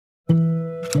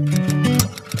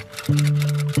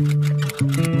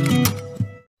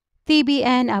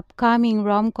TBN upcoming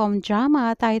rom-com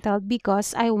drama titled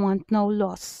Because I Want No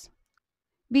Loss.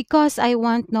 Because I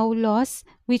Want No Loss,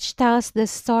 which tells the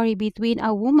story between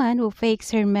a woman who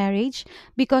fakes her marriage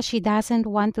because she doesn't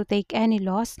want to take any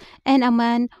loss and a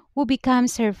man who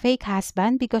becomes her fake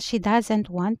husband because she doesn't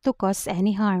want to cause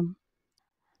any harm.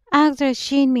 Actress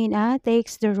Shin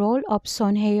takes the role of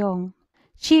Son Hye-young.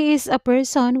 She is a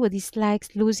person who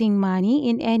dislikes losing money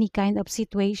in any kind of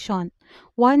situation.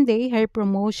 One day, her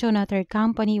promotion at her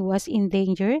company was in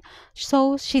danger,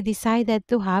 so she decided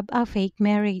to have a fake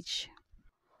marriage.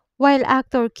 While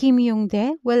actor Kim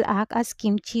Young-dae will act as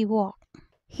Kim Chi-wook.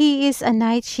 He is a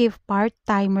night shift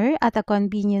part-timer at a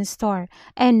convenience store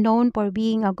and known for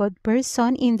being a good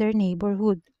person in their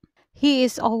neighborhood. He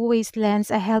is always lends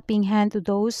a helping hand to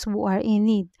those who are in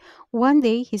need. One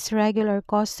day, his regular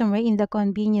customer in the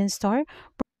convenience store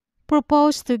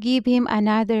proposed to give him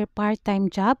another part-time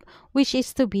job, which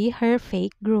is to be her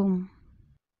fake groom.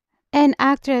 And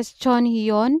actress Chon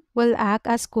Hyeon will act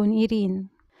as Kun Irin.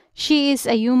 She is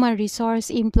a human resource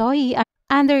employee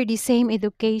under the same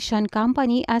education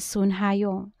company as Sun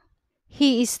Ha-young.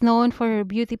 He is known for her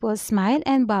beautiful smile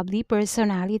and bubbly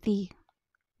personality.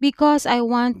 Because I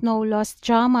Want No Loss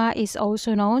drama is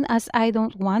also known as I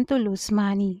Don't Want to Lose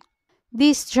Money.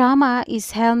 This drama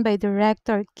is helmed by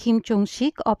director Kim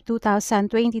Chung-sik of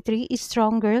 2023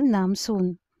 Strong Girl Nam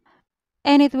Soon.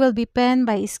 And it will be penned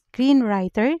by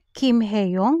screenwriter Kim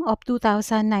Hae-young of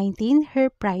 2019 Her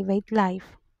Private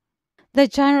Life. The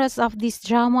genres of this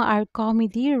drama are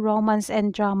comedy, romance,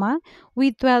 and drama,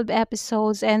 with 12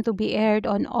 episodes and to be aired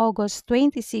on August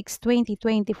 26,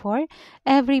 2024,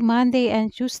 every Monday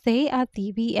and Tuesday at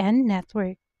TVN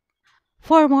Network.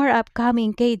 For more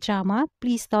upcoming K-drama,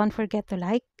 please don't forget to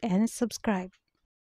like and subscribe.